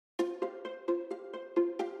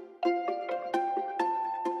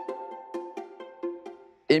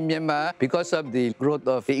In Myanmar, because of the growth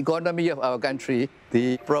of the economy of our country,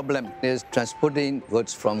 the problem is transporting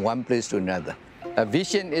goods from one place to another. Our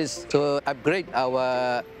vision is to upgrade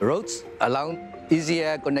our roads, allow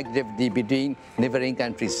easier connectivity between neighboring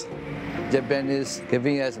countries. Japan is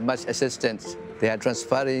giving us much assistance. They are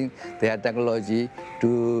transferring their technology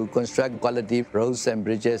to construct quality roads and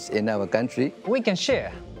bridges in our country. We can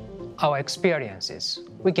share our experiences.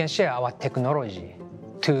 We can share our technology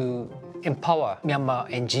to empower Myanmar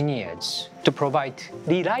engineers to provide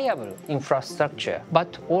reliable infrastructure,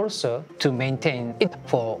 but also to maintain it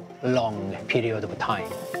for a long period of time.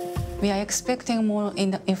 We are expecting more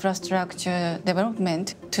in the infrastructure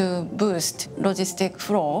development to boost logistic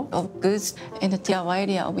flow of goods in the Tiawa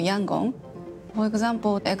area of Yangon. For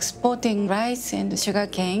example, exporting rice and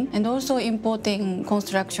sugarcane, and also importing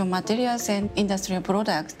construction materials and industrial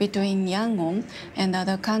products between Yangon and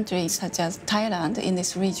other countries such as Thailand in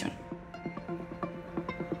this region.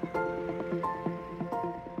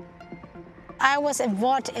 I was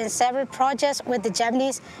involved in several projects with the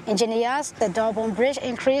Japanese engineers. The Dobon Bridge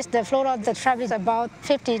increased the flow of the traffic about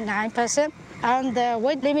 59%, and the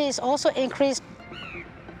weight limit is also increased.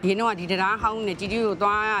 You know, the house ne Gigi do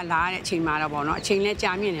la chimara bono, chinle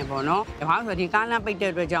champion bono, the house of the Gala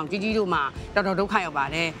Peter John, Gigi Duma, Dr.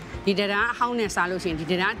 Kayabare, the house ne solution, the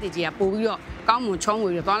Gia Puyo, Kamu Chong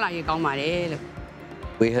with the Tola Yakamare.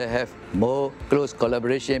 We have more close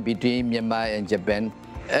collaboration between Myanmar and Japan.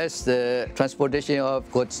 As the transportation of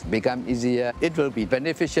goods become easier, it will be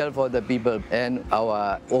beneficial for the people and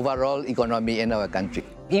our overall economy in our country.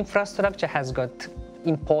 Infrastructure has got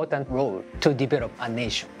important role to develop a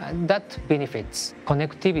nation. That benefits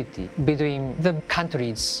connectivity between the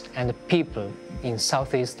countries and the people in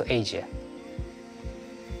Southeast Asia.